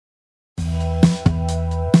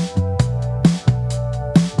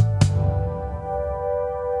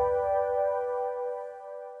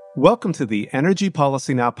Welcome to the Energy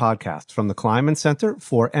Policy Now podcast from the Kleinman Center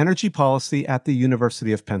for Energy Policy at the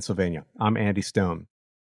University of Pennsylvania. I'm Andy Stone.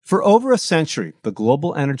 For over a century, the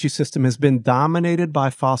global energy system has been dominated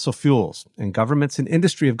by fossil fuels, and governments and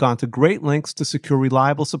industry have gone to great lengths to secure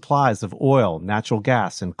reliable supplies of oil, natural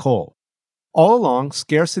gas, and coal. All along,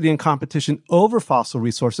 scarcity and competition over fossil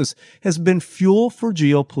resources has been fuel for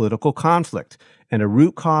geopolitical conflict and a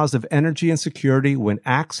root cause of energy insecurity when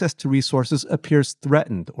access to resources appears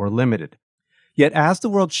threatened or limited. Yet as the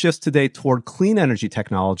world shifts today toward clean energy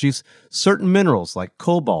technologies, certain minerals like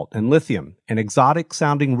cobalt and lithium and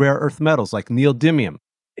exotic-sounding rare earth metals like neodymium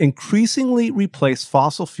increasingly replace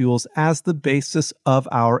fossil fuels as the basis of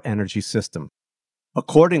our energy system.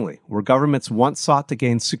 Accordingly, where governments once sought to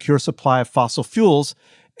gain secure supply of fossil fuels,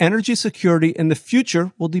 energy security in the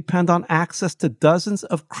future will depend on access to dozens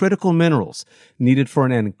of critical minerals needed for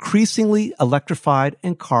an increasingly electrified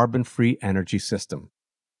and carbon-free energy system.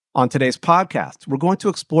 On today's podcast, we're going to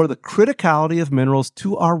explore the criticality of minerals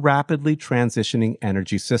to our rapidly transitioning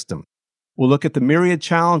energy system. We'll look at the myriad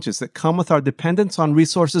challenges that come with our dependence on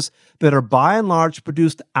resources that are by and large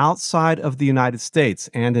produced outside of the United States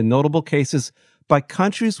and, in notable cases, by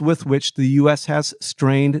countries with which the U.S. has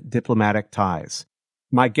strained diplomatic ties.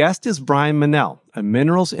 My guest is Brian Mennell, a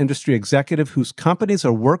minerals industry executive whose companies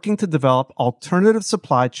are working to develop alternative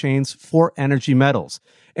supply chains for energy metals,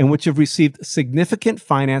 and which have received significant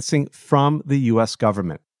financing from the U.S.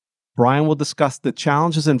 government. Brian will discuss the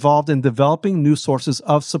challenges involved in developing new sources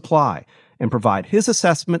of supply and provide his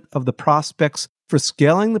assessment of the prospects for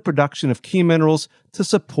scaling the production of key minerals to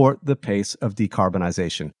support the pace of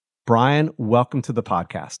decarbonization. Brian, welcome to the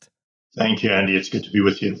podcast. Thank you, Andy. It's good to be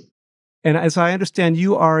with you. And as I understand,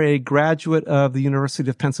 you are a graduate of the University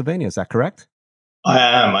of Pennsylvania. Is that correct? I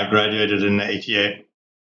am. I graduated in '88.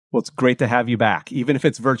 Well, it's great to have you back, even if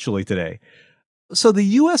it's virtually today. So the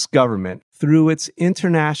U.S. government, through its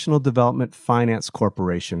International Development Finance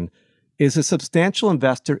Corporation, is a substantial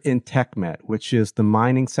investor in TechMet, which is the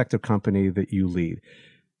mining sector company that you lead.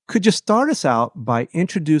 Could you start us out by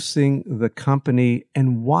introducing the company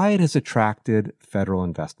and why it has attracted federal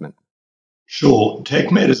investment? Sure.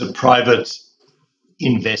 TechMet is a private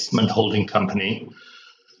investment holding company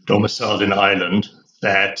domiciled in Ireland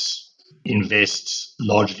that invests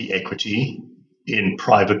largely equity in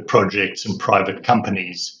private projects and private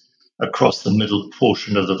companies across the middle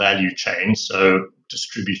portion of the value chain, so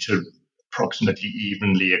distributed approximately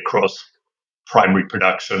evenly across primary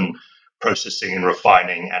production, processing and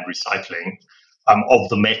refining and recycling of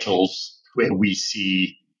the metals where we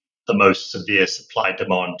see the most severe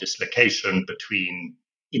supply-demand dislocation between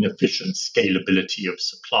inefficient scalability of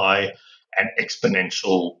supply and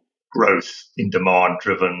exponential growth in demand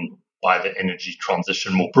driven by the energy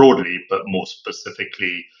transition more broadly, but more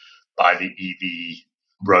specifically by the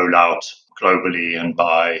EV rollout globally and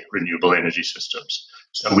by renewable energy systems.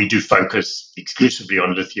 So we do focus exclusively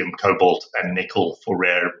on lithium, cobalt, and nickel for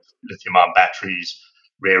rare lithium-ion batteries,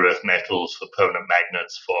 rare earth metals for permanent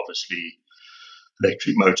magnets, for obviously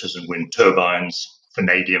electric motors and wind turbines,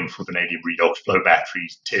 vanadium for vanadium redox flow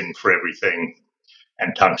batteries, tin for everything,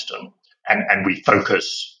 and tungsten. And we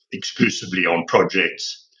focus exclusively on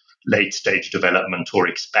projects, late-stage development or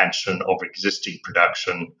expansion of existing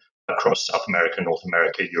production across South America, North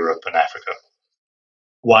America, Europe, and Africa.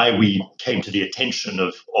 Why we came to the attention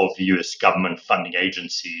of the US government funding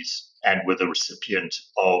agencies and were the recipient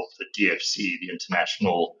of the DFC, the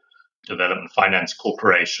International Development Finance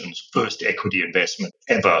Corporation's first equity investment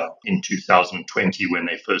ever in 2020 when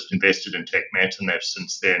they first invested in TechMet, and they've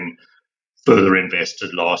since then further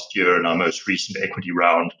invested last year in our most recent equity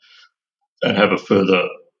round and have a further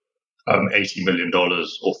 $80 million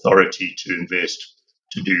authority to invest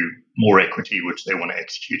to do more equity, which they want to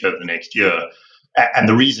execute over the next year. And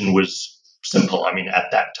the reason was simple. I mean, at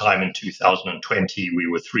that time in 2020, we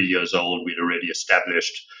were 3 years old. We'd already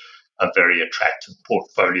established a very attractive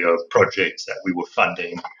portfolio of projects that we were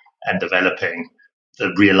funding and developing.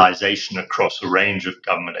 The realization across a range of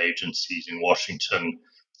government agencies in Washington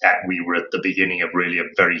that we were at the beginning of really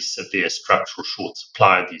a very severe structural short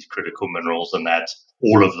supply of these critical minerals, and that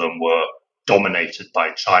all of them were dominated by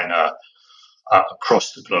China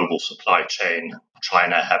across the global supply chain,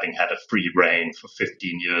 China having had a free rein for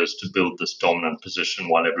 15 years to build this dominant position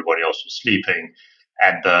while everybody else was sleeping,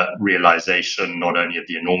 and the realization not only of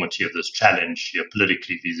the enormity of this challenge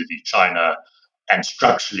geopolitically vis-a-vis China and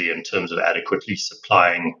structurally in terms of adequately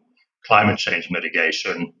supplying climate change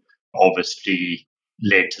mitigation, obviously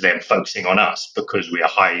led to them focusing on us because we are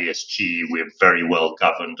high ESG, we're very well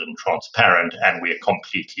governed and transparent, and we are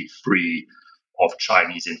completely free of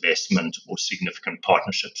Chinese investment or significant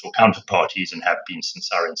partnerships or counterparties and have been since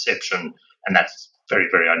our inception. And that's very,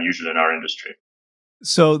 very unusual in our industry.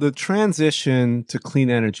 So the transition to clean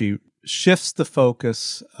energy shifts the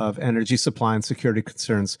focus of energy supply and security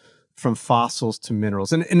concerns from fossils to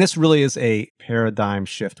minerals. And this really is a paradigm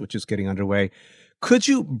shift, which is getting underway. Could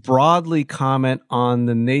you broadly comment on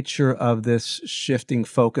the nature of this shifting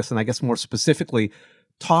focus? And I guess more specifically,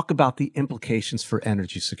 talk about the implications for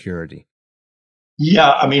energy security.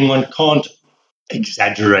 Yeah, I mean, one can't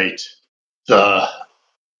exaggerate the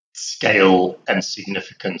scale and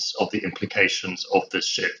significance of the implications of this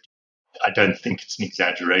shift. I don't think it's an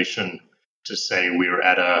exaggeration to say we're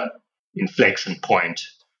at an inflection point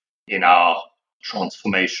in our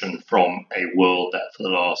transformation from a world that for the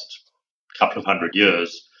last couple of hundred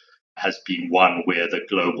years has been one where the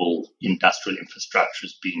global industrial infrastructure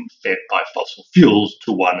has been fed by fossil fuels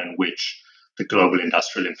to one in which the global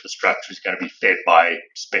industrial infrastructure is going to be fed by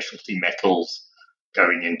specialty metals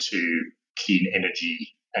going into clean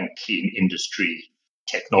energy and clean industry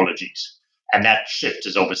technologies. And that shift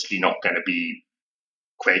is obviously not going to be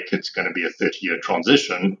quick. It's going to be a 30-year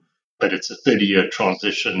transition, but it's a 30-year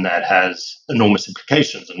transition that has enormous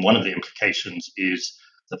implications. And one of the implications is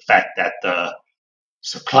the fact that the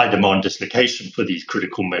supply-demand dislocation for these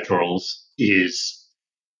critical minerals is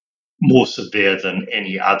more severe than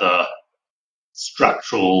any other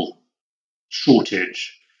structural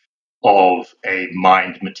shortage of a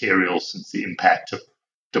mined material since the impact of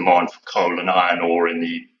demand for coal and iron ore in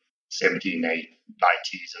the 1790s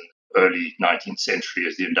and early 19th century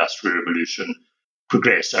as the Industrial Revolution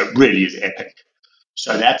progressed. So it really is epic.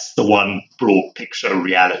 So that's the one broad picture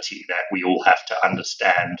reality that we all have to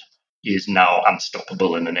understand is now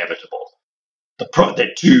unstoppable and inevitable. There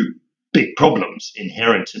are two big problems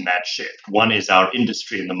inherent in that shift. One is our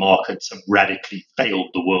industry and the markets have radically failed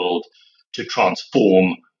the world to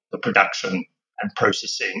transform the production and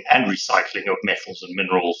processing and recycling of metals and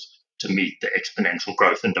minerals to meet the exponential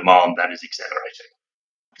growth and demand that is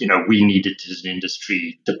accelerating. We needed to, as an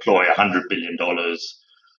industry, deploy $100 billion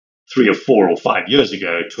 3 or 4 or 5 years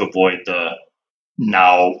ago to avoid the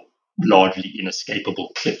now largely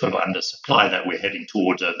inescapable cliff of undersupply that we're heading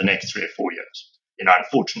towards over the next 3 or 4 years.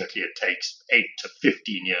 Unfortunately, it takes 8 to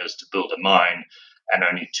 15 years to build a mine and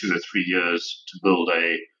only 2 or 3 years to build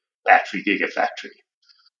a battery gigafactory.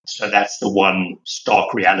 So that's the one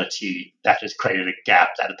stark reality that has created a gap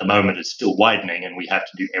that at the moment is still widening, and we have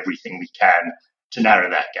to do everything we can to narrow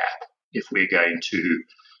that gap if we're going to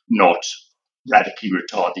not radically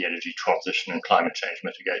retard the energy transition and climate change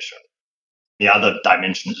mitigation. The other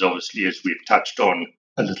dimension is obviously, as we've touched on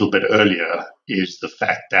a little bit earlier, is the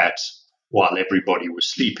fact that while everybody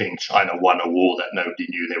was sleeping, China won a war that nobody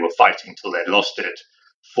knew they were fighting till they lost it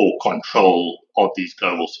for control of these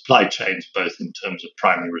global supply chains, both in terms of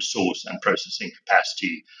primary resource and processing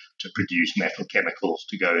capacity to produce metal chemicals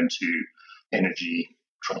to go into energy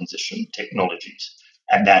transition technologies.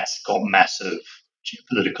 And that's got massive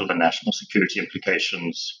geopolitical and national security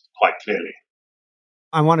implications quite clearly.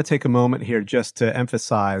 I want to take a moment here just to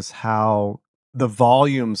emphasize how the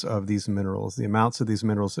volumes of these minerals, the amounts of these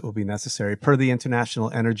minerals that will be necessary per the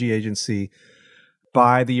International Energy Agency,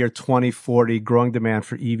 by the year 2040, growing demand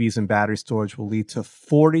for EVs and battery storage will lead to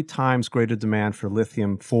 40 times greater demand for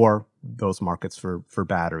lithium for those markets for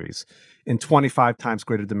batteries, and 25 times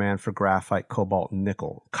greater demand for graphite, cobalt, and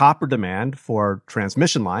nickel. Copper demand for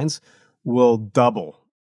transmission lines will double.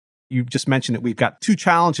 You just mentioned it. We've got two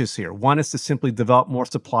challenges here. One is to simply develop more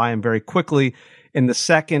supply and very quickly. And the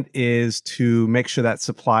second is to make sure that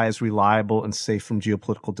supply is reliable and safe from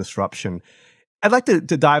geopolitical disruption. I'd like to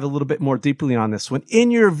dive a little bit more deeply on this one. In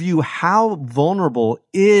your view, how vulnerable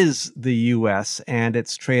is the U.S. and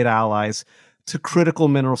its trade allies to critical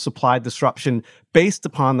mineral supply disruption based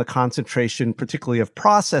upon the concentration, particularly of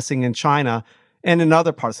processing in China and in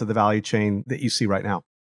other parts of the value chain that you see right now?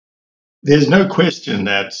 There's no question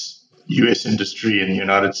that U.S. industry in the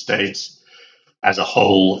United States as a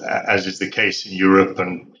whole, as is the case in Europe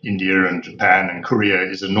and India and Japan and Korea,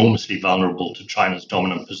 is enormously vulnerable to China's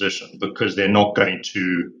dominant position because they're not going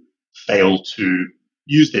to fail to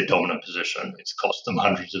use their dominant position. It's cost them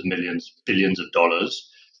hundreds of millions, billions of dollars,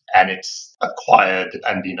 and it's acquired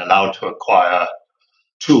and been allowed to acquire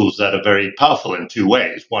tools that are very powerful in two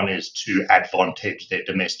ways. One is to advantage their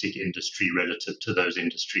domestic industry relative to those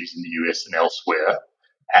industries in the US and elsewhere.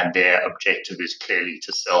 And their objective is clearly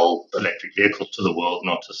to sell electric vehicles to the world,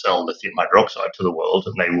 not to sell lithium hydroxide to the world,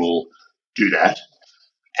 and they will do that.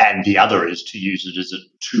 And the other is to use it as a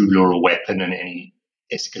tool or a weapon in any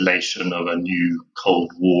escalation of a new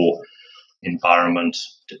Cold War environment,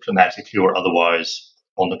 diplomatically or otherwise,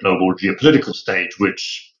 on the global geopolitical stage,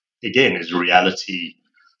 which again is a reality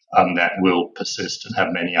that will persist and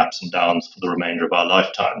have many ups and downs for the remainder of our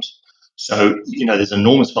lifetimes. So, there's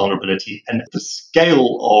enormous vulnerability, and the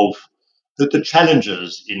scale of the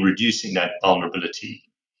challenges in reducing that vulnerability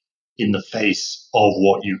in the face of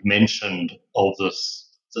what you've mentioned of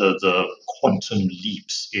the quantum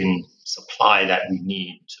leaps in supply that we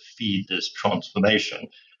need to feed this transformation.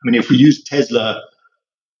 I mean, if we use Tesla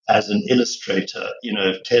as an illustrator,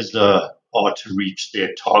 if Tesla are to reach their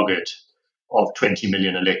target of 20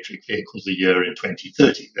 million electric vehicles a year in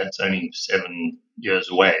 2030, that's only 7 years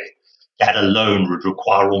away. That alone would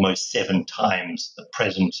require almost 7 times the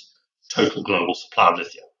present total global supply of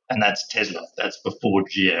lithium. And that's Tesla. That's before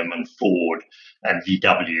GM and Ford and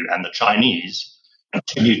VW and the Chinese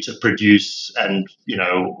continue to produce, and,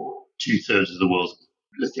 2/3 of the world's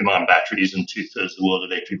lithium-ion batteries and 2/3 of the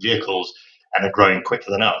world's electric vehicles, and are growing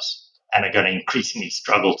quicker than us, and are going to increasingly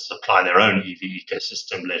struggle to supply their own EV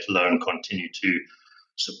ecosystem, let alone continue to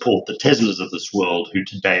support the Teslas of this world, who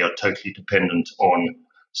today are totally dependent on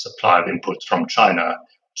supply of inputs from China.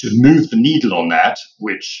 To move the needle on that,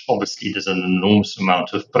 which obviously there's an enormous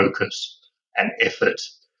amount of focus and effort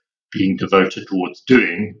being devoted towards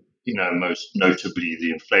doing, most notably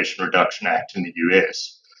the Inflation Reduction Act in the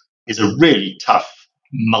US, is a really tough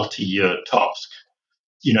multi-year task,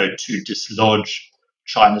 to dislodge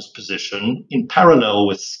China's position in parallel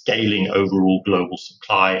with scaling overall global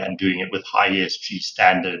supply and doing it with high ESG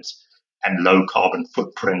standards and low carbon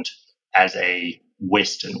footprint as a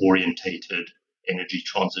Western orientated energy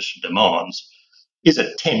transition demands, is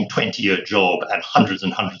a 10, 20-year job and hundreds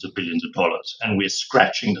of billions of dollars. And we're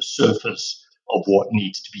scratching the surface of what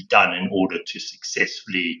needs to be done in order to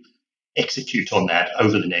successfully execute on that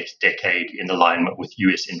over the next decade in alignment with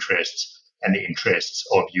US interests and the interests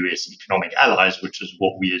of US economic allies, which is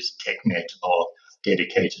what we as TechNet are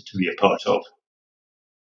dedicated to be a part of.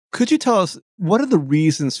 Could you tell us, what are the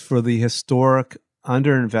reasons for the historic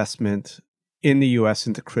underinvestment in the US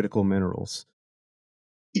into critical minerals?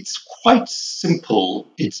 It's quite simple.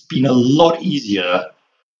 It's been a lot easier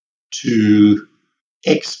to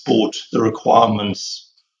export the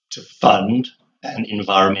requirements to fund and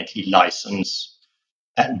environmentally license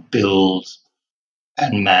and build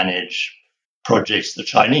and manage projects the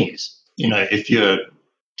Chinese. If you're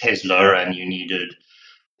Tesla and you needed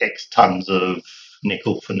X tons of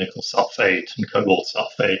nickel for nickel sulfate and cobalt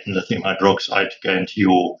sulfate and lithium hydroxide to go into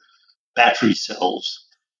your battery cells,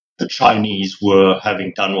 the Chinese were,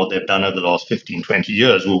 having done what they've done over the last 15, 20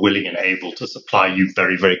 years, were willing and able to supply you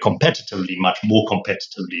very, very competitively, much more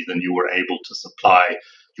competitively than you were able to supply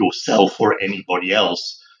yourself or anybody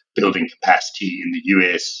else building capacity in the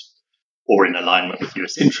US or in alignment with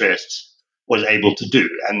US interests was able to do.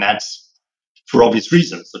 And that's for obvious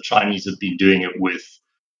reasons. The Chinese have been doing it with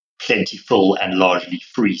plentiful and largely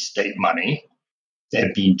free state money.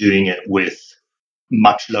 They've been doing it with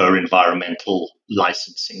much lower environmental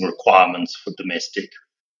licensing requirements for domestic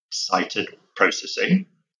sited processing.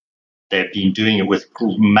 They've been doing it with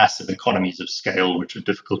massive economies of scale, which are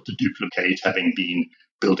difficult to duplicate, having been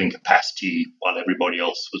building capacity while everybody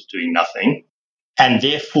else was doing nothing. And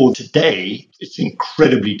therefore, today, it's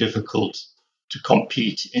incredibly difficult to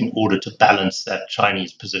compete in order to balance that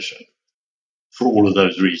Chinese position for all of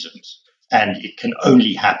those reasons. And it can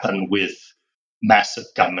only happen with massive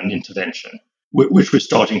government intervention, which we're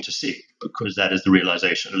starting to see, because that is the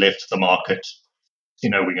realization. Left to the market,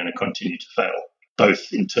 we're going to continue to fail,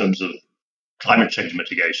 both in terms of climate change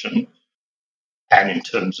mitigation and in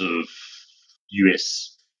terms of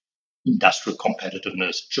US industrial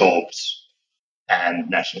competitiveness, jobs, and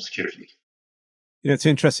national security. It's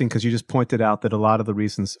interesting because you just pointed out that a lot of the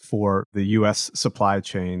reasons for the U.S. supply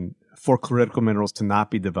chain for critical minerals to not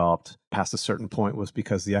be developed past a certain point was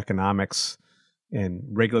because the economics and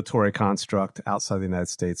regulatory construct outside the United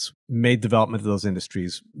States made development of those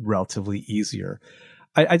industries relatively easier.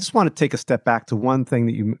 I just want to take a step back to one thing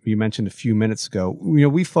that you mentioned a few minutes ago.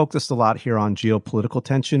 We focused a lot here on geopolitical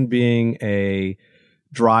tension being a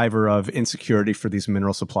driver of insecurity for these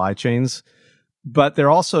mineral supply chains. But there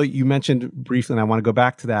also, you mentioned briefly, and I want to go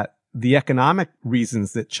back to that, the economic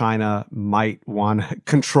reasons that China might want to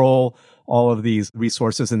control all of these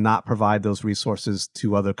resources and not provide those resources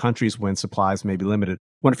to other countries when supplies may be limited. I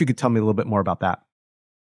wonder if you could tell me a little bit more about that.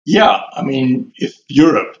 Yeah, I mean, if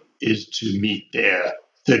Europe is to meet their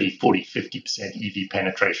 30, 40, 50% EV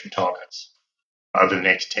penetration targets over the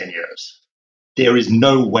next 10 years, there is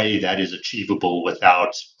no way that is achievable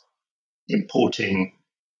without importing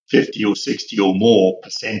 50 or 60 or more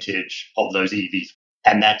percentage of those EVs.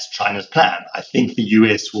 And that's China's plan. I think the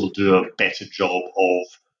US will do a better job of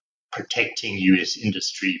protecting US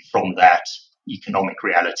industry from that economic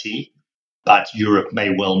reality, but Europe may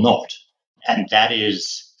well not. And that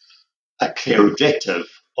is a clear objective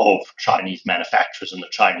of Chinese manufacturers and the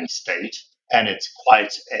Chinese state. And it's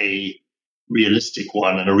quite a realistic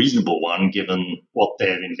one and a reasonable one, given what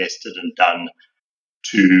they've invested and done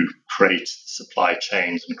to create supply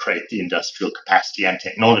chains and create the industrial capacity and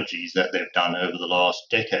technologies that they've done over the last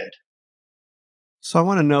decade. So I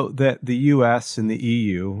want to note that the US and the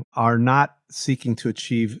EU are not seeking to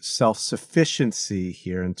achieve self-sufficiency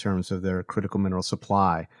here in terms of their critical mineral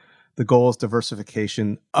supply. The goal is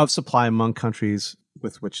diversification of supply among countries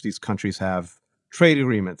with which these countries have trade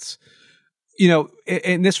agreements.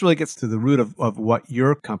 And this really gets to the root of what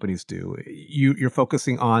your companies do. You're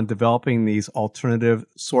focusing on developing these alternative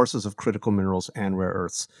sources of critical minerals and rare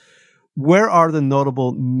earths. Where are the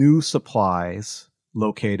notable new supplies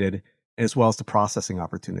located, as well as the processing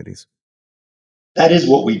opportunities? That is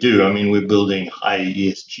what we do. I mean, we're building high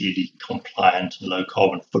ESG compliant, low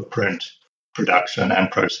carbon footprint production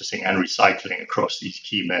and processing and recycling across these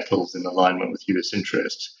key metals in alignment with US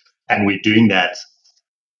interests. And we're doing that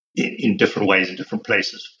in different ways in different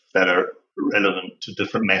places that are relevant to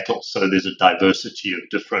different metals. So there's a diversity of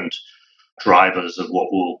different drivers of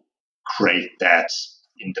what will create that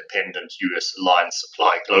independent US aligned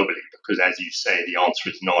supply globally. Because as you say, the answer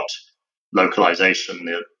is not localization.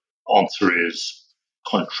 The answer is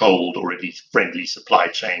controlled or at least friendly supply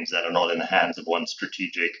chains that are not in the hands of one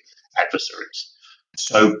strategic adversaries.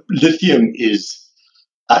 So lithium is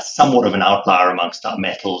somewhat of an outlier amongst our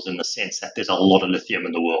metals in the sense that there's a lot of lithium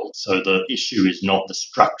in the world. So the issue is not the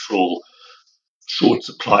structural short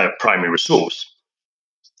supply of primary resource.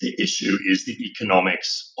 The issue is the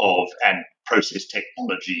economics of and process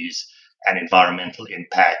technologies and environmental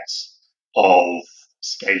impacts of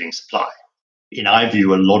scaling supply. In our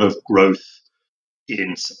view, a lot of growth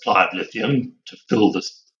in supply of lithium to fill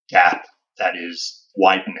this gap that is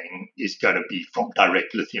widening is going to be from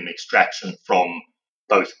direct lithium extraction from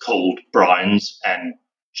both cold brines and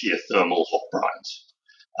geothermal hot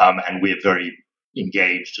brines. And we're very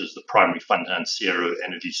engaged as the primary financier of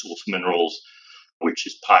Energy Source Minerals, which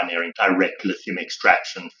is pioneering direct lithium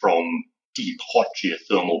extraction from deep hot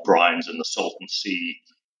geothermal brines in the Salton Sea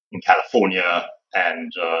in California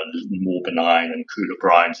and more benign and cooler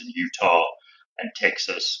brines in Utah and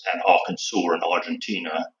Texas and Arkansas and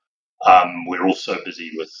Argentina. We're also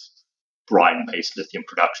busy with brine-based lithium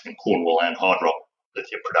production in Cornwall and hard rock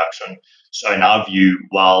lithium production. So in our view,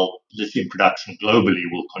 while lithium production globally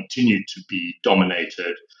will continue to be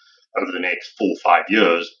dominated over the next 4 or 5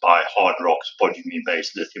 years by hard rock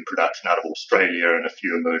spodumene-based lithium production out of Australia and a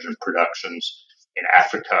few emergent productions in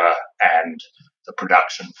Africa and the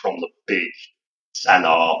production from the big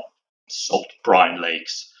salar salt brine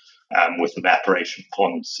lakes with evaporation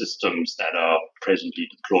pond systems that are presently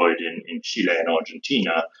deployed in Chile and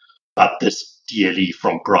Argentina. But this DLE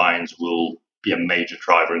from brines will be a major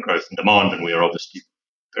driver in growth and demand, and we are obviously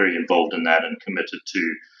very involved in that and committed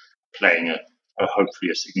to playing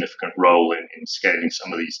hopefully a significant role in scaling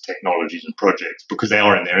some of these technologies and projects because they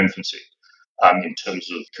are in their infancy in terms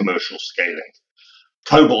of commercial scaling.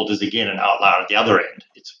 Cobalt is again an outlier at the other end.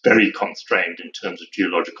 It's very constrained in terms of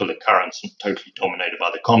geological occurrence and totally dominated by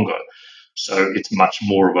the Congo. So it's much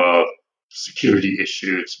more of a security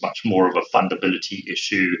issue. It's much more of a fundability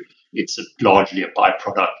issue. It's largely a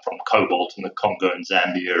byproduct from cobalt in the Congo and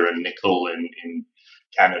Zambia and nickel in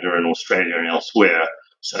Canada and Australia and elsewhere.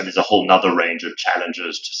 So there's a whole nother range of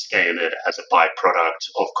challenges to scale it as a byproduct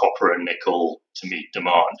of copper and nickel to meet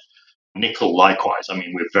demand. Nickel, likewise. I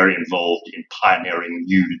mean, we're very involved in pioneering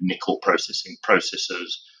new nickel processing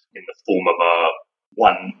processes in the form of a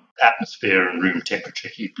 1 atmosphere and room temperature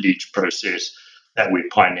heat leach process that we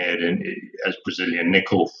pioneered as Brazilian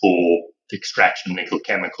nickel for the extraction of nickel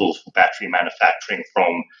chemicals for battery manufacturing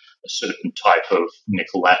from a certain type of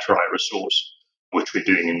nickel laterite resource, which we're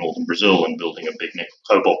doing in northern Brazil and building a big nickel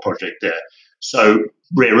cobalt project there. So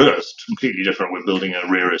rare earths, completely different. We're building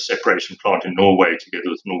a rare earth separation plant in Norway together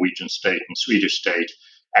with Norwegian state and Swedish state.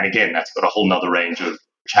 And again, that's got a whole nother range of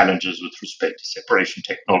challenges with respect to separation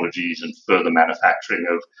technologies and further manufacturing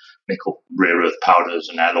of nickel rare earth powders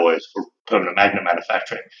and alloys for permanent magnet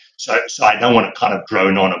manufacturing. So I don't want to kind of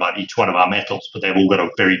drone on about each one of our metals, but they've all got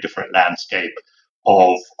a very different landscape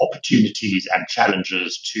of opportunities and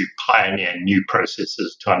challenges to pioneer new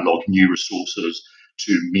processes, to unlock new resources,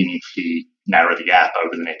 to meaningfully narrow the gap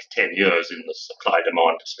over the next 10 years in the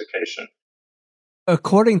supply-demand dislocation.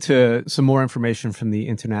 According to some more information from the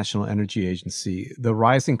International Energy Agency, the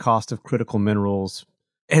rising cost of critical minerals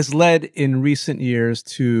has led in recent years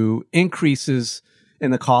to increases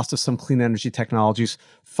in the cost of some clean energy technologies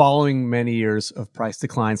following many years of price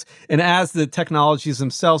declines. And as the technologies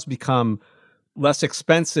themselves become less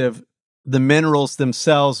expensive, the minerals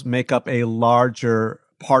themselves make up a larger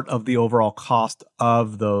part of the overall cost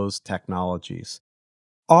of those technologies.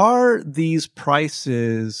 Are these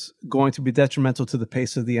prices going to be detrimental to the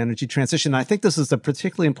pace of the energy transition? I think this is a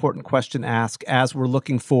particularly important question to ask as we're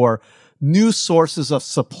looking for new sources of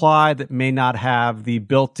supply that may not have the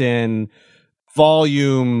built-in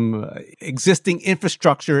volume, existing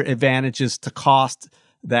infrastructure advantages to cost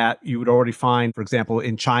that you would already find, for example,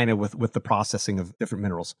 in China with the processing of different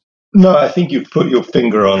minerals. No, I think you've put your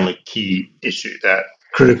finger on the key issue that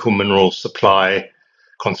critical mineral supply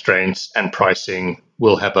constraints and pricing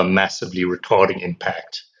will have a massively retarding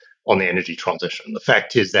impact on the energy transition. The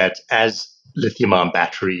fact is that as lithium-ion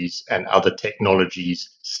batteries and other technologies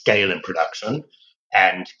scale in production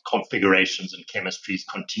and configurations and chemistries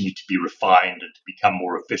continue to be refined and to become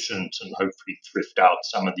more efficient and hopefully thrift out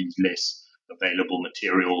some of these less available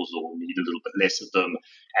materials or need a little bit less of them,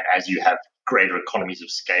 and as you have greater economies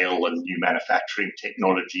of scale and new manufacturing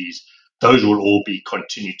technologies, those will all be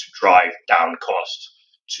continue to drive down cost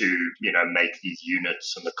to make these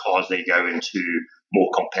units and the cars they go into more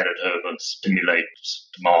competitive and stimulate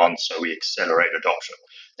demand, so we accelerate adoption.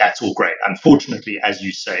 That's all great. Unfortunately, as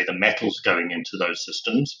you say, the metals going into those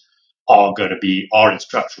systems are in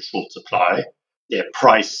structural short supply. Their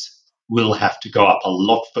price will have to go up a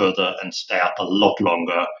lot further and stay up a lot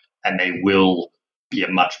longer, and they will be a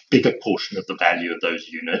much bigger portion of the value of those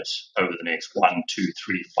units over the next 1, 2,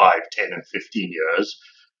 3, 5, 10, and 15 years.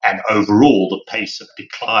 And overall, the pace of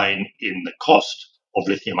decline in the cost of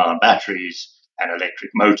lithium-ion batteries and electric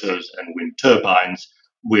motors and wind turbines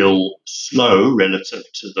will slow relative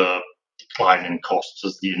to the decline in costs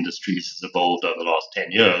as the industries has evolved over the last 10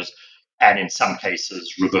 years, and in some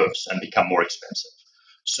cases reverse and become more expensive.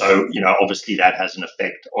 So, obviously that has an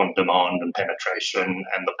effect on demand and penetration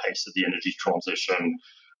and the pace of the energy transition,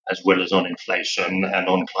 as well as on inflation and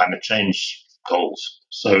on climate change goals.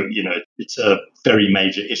 So, it's a very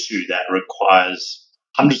major issue that requires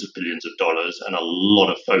hundreds of billions of dollars and a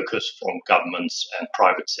lot of focus from governments and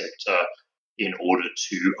private sector in order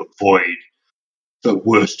to avoid the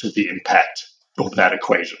worst of the impact of that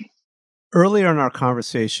equation. Earlier in our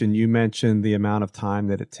conversation, you mentioned the amount of time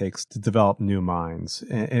that it takes to develop new mines.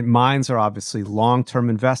 And mines are obviously long-term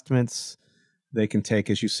investments. They can take,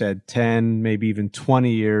 as you said, 10, maybe even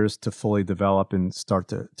 20 years to fully develop and start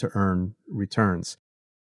to earn returns.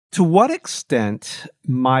 To what extent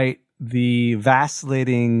might the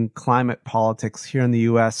vacillating climate politics here in the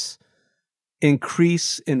U.S.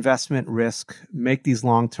 increase investment risk, make these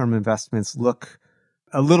long-term investments look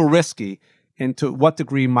a little risky? And to what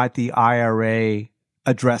degree might the IRA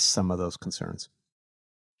address some of those concerns?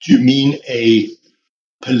 Do you mean a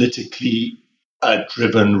politically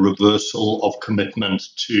driven reversal of commitment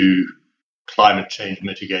to climate change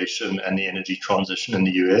mitigation and the energy transition in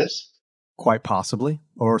the US? Quite possibly,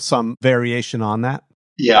 or some variation on that.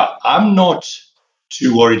 Yeah, I'm not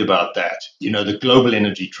too worried about that. The global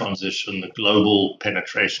energy transition, the global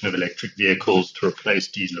penetration of electric vehicles to replace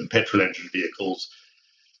diesel and petrol engine vehicles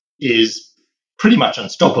is pretty much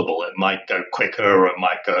unstoppable. It might go quicker or it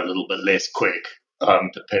might go a little bit less quick,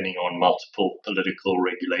 depending on multiple political,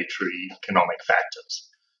 regulatory, economic factors.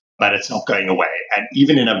 But it's not going away. And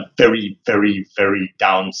even in a very, very, very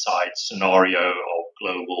downside scenario of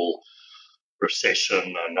global recession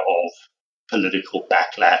and of political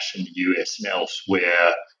backlash in the US and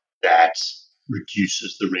elsewhere that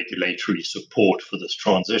reduces the regulatory support for this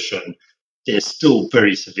transition, there's still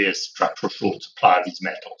very severe structural short supply of these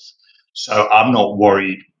metals. So I'm not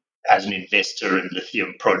worried as an investor in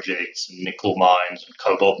lithium projects and nickel mines and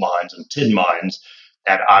cobalt mines and tin mines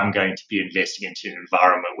that I'm going to be investing into an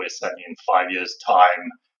environment where suddenly in 5 years' time,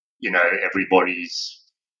 everybody's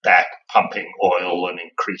back pumping oil and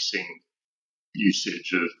increasing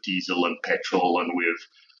usage of diesel and petrol, and we've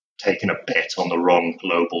taken a bet on the wrong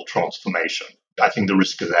global transformation. I think the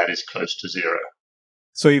risk of that is close to zero.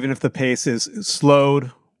 So even if the pace is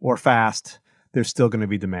slowed or fast, there's still going to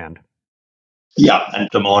be demand. Yeah, and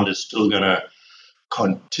demand is still going to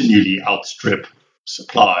continually outstrip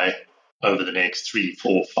supply over the next 3,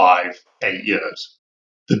 4, 5, 8 years.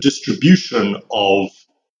 The distribution of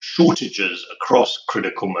shortages across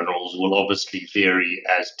critical minerals will obviously vary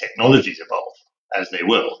as technologies evolve, as they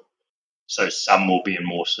will. So some will be in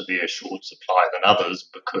more severe short supply than others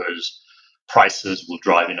because prices will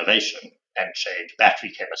drive innovation and change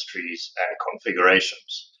battery chemistries and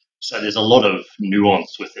configurations. So there's a lot of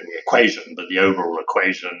nuance within the equation, but the overall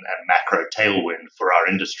equation and macro tailwind for our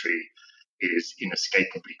industry is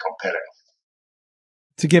inescapably compelling.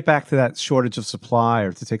 To get back to that shortage of supply,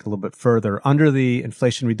 or to take a little bit further, under the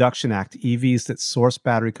Inflation Reduction Act, EVs that source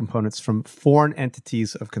battery components from foreign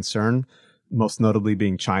entities of concern, most notably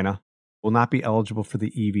being China, will not be eligible for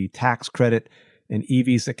the EV tax credit, and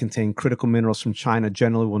EVs that contain critical minerals from China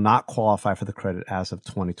generally will not qualify for the credit as of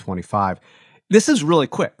 2025. This is really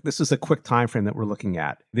quick. This is a quick time frame that we're looking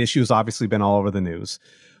at. The issue has obviously been all over the news.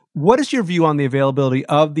 What is your view on the availability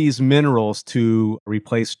of these minerals to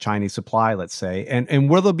replace Chinese supply, let's say? And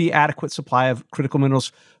will there be adequate supply of critical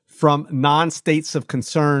minerals from non-states of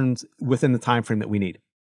concerns within the time frame that we need?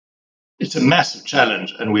 It's a massive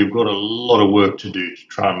challenge, and we've got a lot of work to do to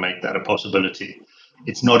try and make that a possibility.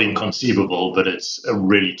 It's not inconceivable, but it's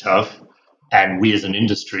really tough. And we as an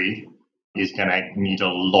industry is going to need a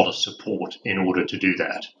lot of support in order to do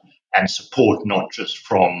that. And support not just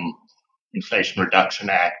from Inflation Reduction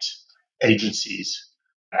Act agencies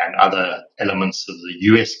and other elements of the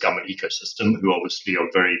US government ecosystem, who obviously are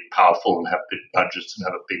very powerful and have big budgets and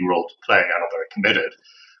have a big role to play and are very committed,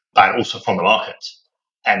 but also from the markets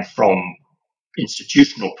and from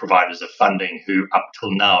institutional providers of funding who up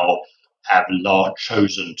till now have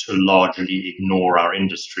chosen to largely ignore our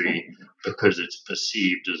industry because it's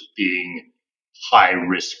perceived as being high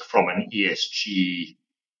risk from an ESG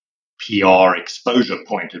PR exposure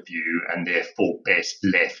point of view, and therefore best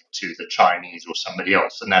left to the Chinese or somebody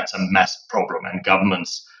else. And that's a massive problem. And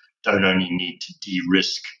governments don't only need to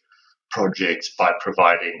de-risk projects by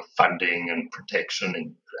providing funding and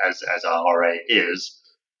protection, as our RA is,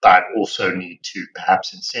 but also need to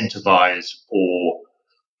perhaps incentivize or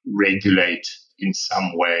regulate in some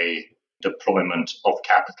way deployment of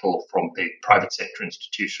capital from big private sector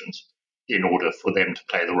institutions in order for them to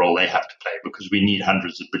play the role they have to play, because we need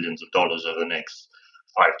hundreds of billions of dollars over the next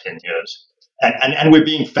 5-10 years. And we're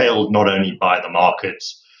being failed not only by the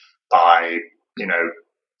markets, by,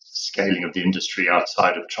 scaling of the industry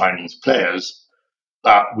outside of Chinese players,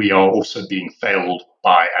 but we are also being failed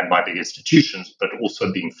by big institutions, but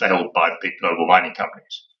also being failed by big global mining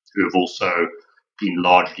companies who have also been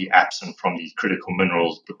largely absent from these critical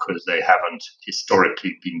minerals because they haven't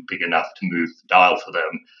historically been big enough to move the dial for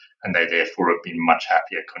them. And they therefore have been much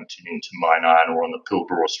happier continuing to mine iron ore on the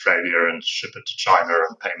Pilbara, Australia, and ship it to China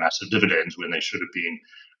and pay massive dividends when they should have been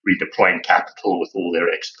redeploying capital with all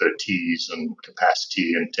their expertise and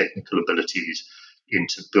capacity and technical abilities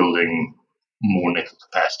into building more nickel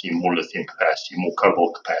capacity, more lithium capacity, more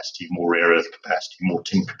cobalt capacity, more rare earth capacity, more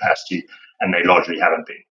tin capacity, and they largely haven't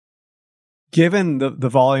been. Given the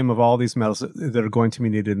volume of all these metals that are going to be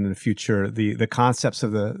needed in the future, the concepts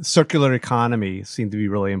of the circular economy seem to be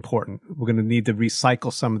really important. We're going to need to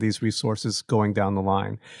recycle some of these resources going down the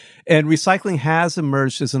line. And recycling has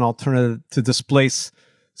emerged as an alternative to displace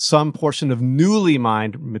some portion of newly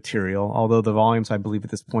mined material, although the volumes, I believe,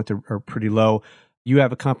 at this point are pretty low. You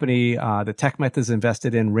have a company that TechMet is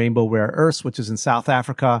invested in, Rainbow Rare Earths, which is in South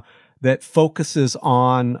Africa, that focuses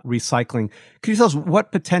on recycling. Can you tell us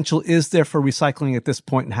what potential is there for recycling at this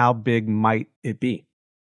point, and how big might it be?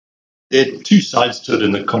 There are two sides to it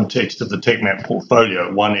in the context of the TechMet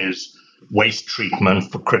portfolio. One is waste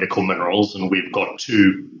treatment for critical minerals, and we've got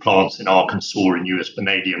two plants in Arkansas and US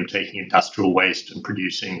Vanadium taking industrial waste and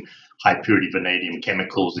producing high-purity vanadium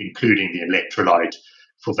chemicals, including the electrolyte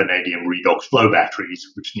for vanadium redox flow batteries,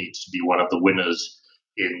 which needs to be one of the winners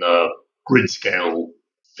in the grid-scale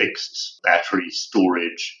fixed battery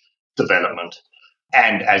storage development.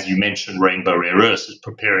 And as you mentioned, Rainbow Rare Earths is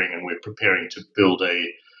preparing, and we're preparing to build a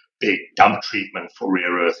big dump treatment for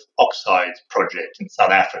rare earth oxides project in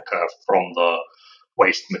South Africa from the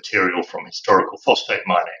waste material from historical phosphate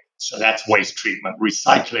mining. So that's waste treatment.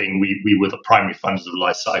 Recycling, we were the primary funders of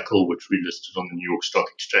Li-Cycle, which we listed on the New York Stock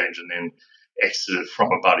Exchange and then exited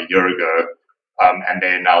from about a year ago. And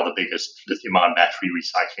they're now the biggest lithium-ion battery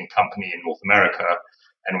recycling company in North America.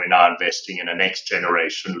 And we're now investing in a next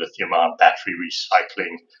generation lithium-ion battery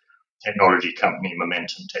recycling technology company,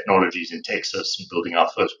 Momentum Technologies in Texas, and building our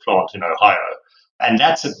first plant in Ohio. And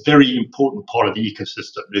that's a very important part of the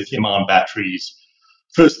ecosystem. Lithium-ion batteries,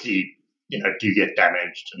 firstly, do get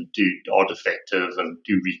damaged and are defective and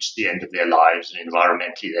do reach the end of their lives, and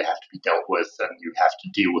environmentally they have to be dealt with, and you have to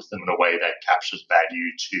deal with them in a way that captures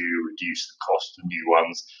value to reduce the cost of new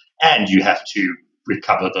ones, and you have to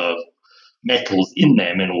recover the metals in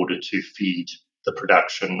them in order to feed the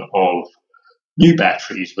production of new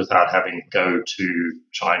batteries without having to go to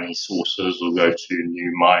Chinese sources or go to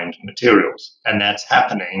new mined materials. And that's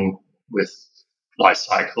happening with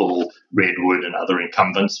Li-Cycle, Redwood, and other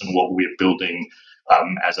incumbents, and what we're building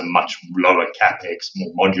as a much lower capex,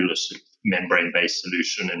 more modular membrane-based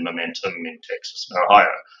solution in Momentum in Texas and Ohio.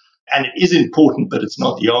 And it is important, but it's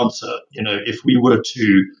not the answer. If we were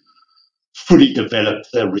to fully develop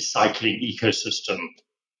the recycling ecosystem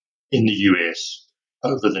in the US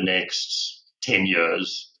over the next 10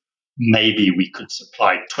 years, maybe we could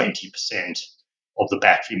supply 20% of the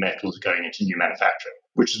battery metals going into new manufacturing,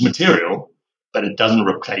 which is material, but it doesn't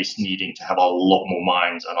replace needing to have a lot more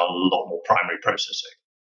mines and a lot more primary processing.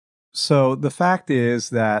 So the fact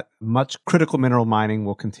is that much critical mineral mining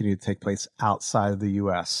will continue to take place outside of the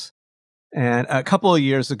U.S. And a couple of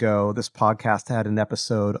years ago, this podcast had an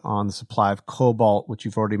episode on the supply of cobalt, which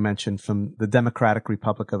you've already mentioned, from the Democratic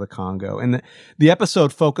Republic of the Congo. And the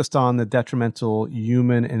episode focused on the detrimental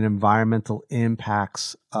human and environmental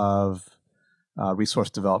impacts of resource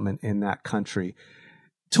development in that country.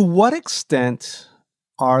 To what extent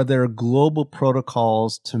are there global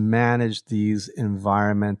protocols to manage these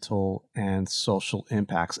environmental and social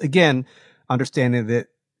impacts? Again, understanding that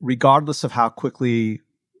regardless of how quickly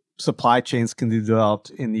supply chains can be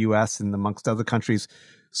developed in the U.S. and amongst other countries,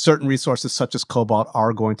 certain resources such as cobalt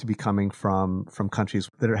are going to be coming from countries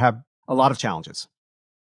that have a lot of challenges.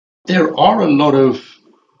 There are a lot of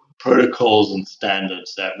protocols and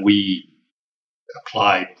standards that we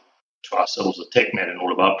apply to ourselves at TechMed in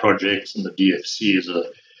all of our projects, and the DFC is a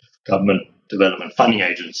government development funding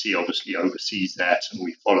agency, obviously oversees that, and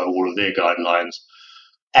we follow all of their guidelines.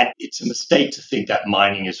 And it's a mistake to think that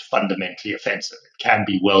mining is fundamentally offensive. It can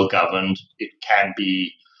be well governed, it can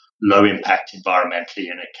be low impact environmentally,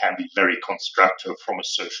 and it can be very constructive from a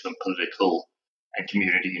social and political and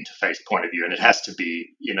community interface point of view. And it has to be,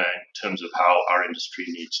 in terms of how our industry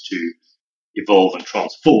needs to evolve and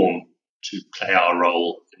transform to play our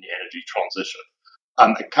role in the energy transition.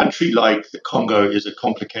 A country like the Congo is a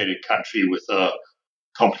complicated country with a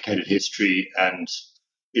complicated history, and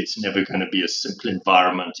it's never going to be a simple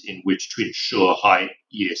environment in which to ensure high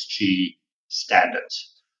ESG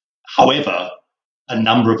standards. However, a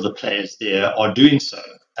number of the players there are doing so,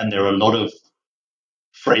 and there are a lot of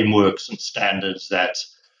frameworks and standards that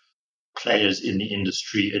players in the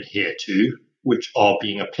industry adhere to, which are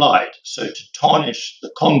being applied. So to tarnish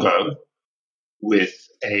the Congo with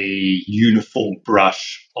a uniform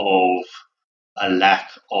brush of a lack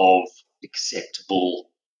of acceptable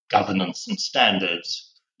governance and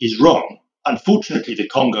standards is wrong. Unfortunately, the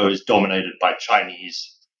Congo is dominated by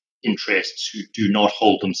Chinese interests who do not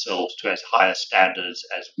hold themselves to as high standards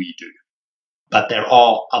as we do. But there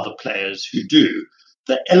are other players who do.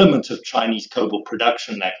 The element of Chinese cobalt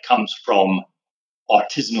production that comes from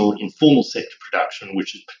artisanal informal sector production,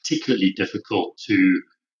 which is particularly difficult to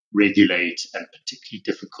regulate and particularly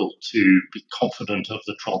difficult to be confident of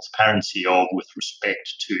the transparency of with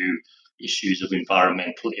respect to issues of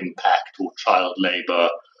environmental impact or child labor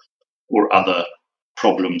or other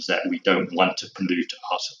problems that we don't want to pollute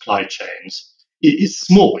our supply chains, it is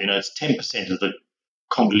small. It's 10% of the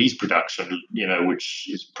Congolese production, which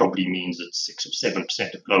probably means it's 6 or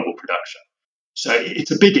 7% of global production. So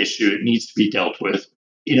it's a big issue. It needs to be dealt with.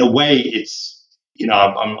 In a way, it's,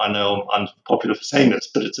 I know I'm unpopular for saying this,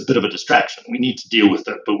 but it's a bit of a distraction. We need to deal with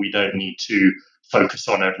it, but we don't need to focus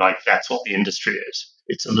on it like that's what the industry is.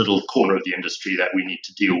 It's a little corner of the industry that we need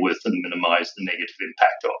to deal with and minimize the negative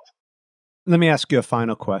impact of. Let me ask you a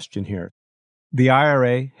final question here. The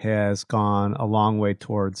IRA has gone a long way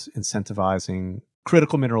towards incentivizing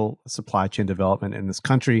critical mineral supply chain development in this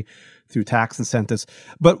country through tax incentives.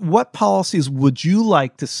 But what policies would you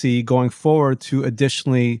like to see going forward to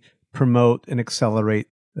additionally promote and accelerate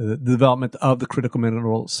the development of the critical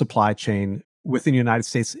mineral supply chain within the United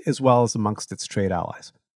States as well as amongst its trade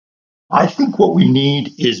allies? I think what we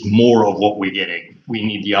need is more of what we're getting. We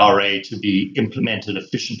need the RA to be implemented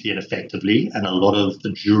efficiently and effectively, and a lot of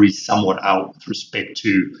the jury's somewhat out with respect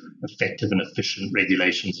to effective and efficient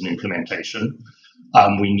regulations and implementation.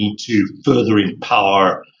 We need to further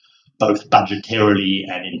empower both budgetarily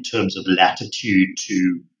and in terms of latitude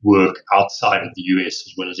to work outside of the US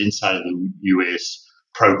as well as inside of the US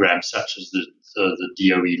programs such as the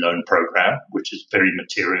DOE loan program, which is very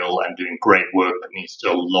material and doing great work, but needs to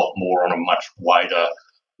do a lot more on a much wider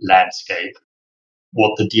landscape.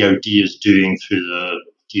 What the DOD is doing through the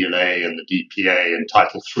DLA and the DPA and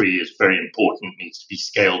Title III is very important, needs to be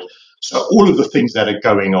scaled. So all of the things that are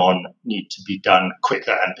going on need to be done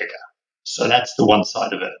quicker and bigger. So that's the one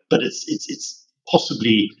side of it. But it's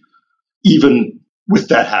possibly, even with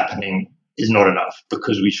that happening, is not enough,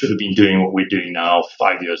 because we should have been doing what we're doing now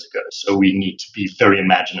 5 years ago. So we need to be very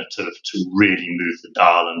imaginative to really move the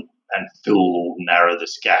dial and fill or narrow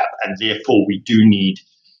this gap. And therefore, we do need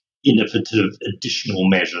innovative additional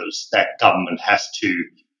measures that government has to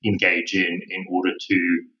engage in order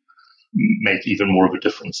to make even more of a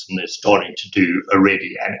difference than they're starting to do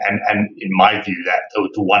already. And in my view, that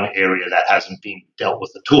the one area that hasn't been dealt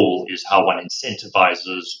with at all is how one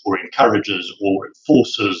incentivizes or encourages or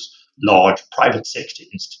enforces large private sector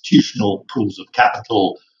institutional pools of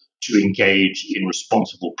capital to engage in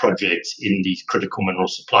responsible projects in these critical mineral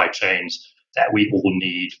supply chains that we all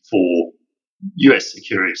need for US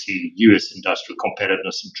security, US industrial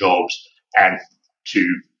competitiveness and jobs, and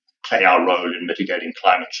to play our role in mitigating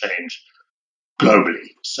climate change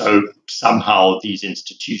globally. So somehow these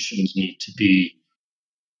institutions need to be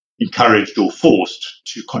encouraged or forced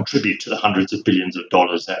to contribute to the hundreds of billions of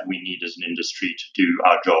dollars that we need as an industry to do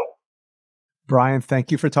our job. Brian,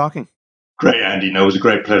 thank you for talking. Great, Andy. No, it was a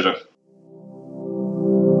great pleasure.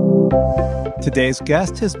 Today's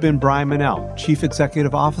guest has been Brian Mennell, Chief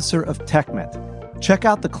Executive Officer of TechMet. Check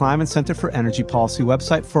out the Climate Center for Energy Policy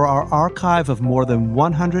website for our archive of more than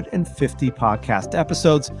 150 podcast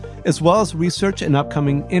episodes, as well as research and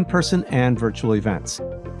upcoming in-person and virtual events.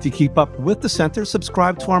 To keep up with the center,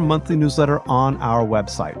 subscribe to our monthly newsletter on our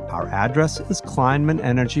website. Our address is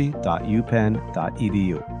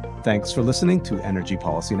kleinmanenergy.upenn.edu. Thanks for listening to Energy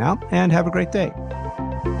Policy Now, and have a great day.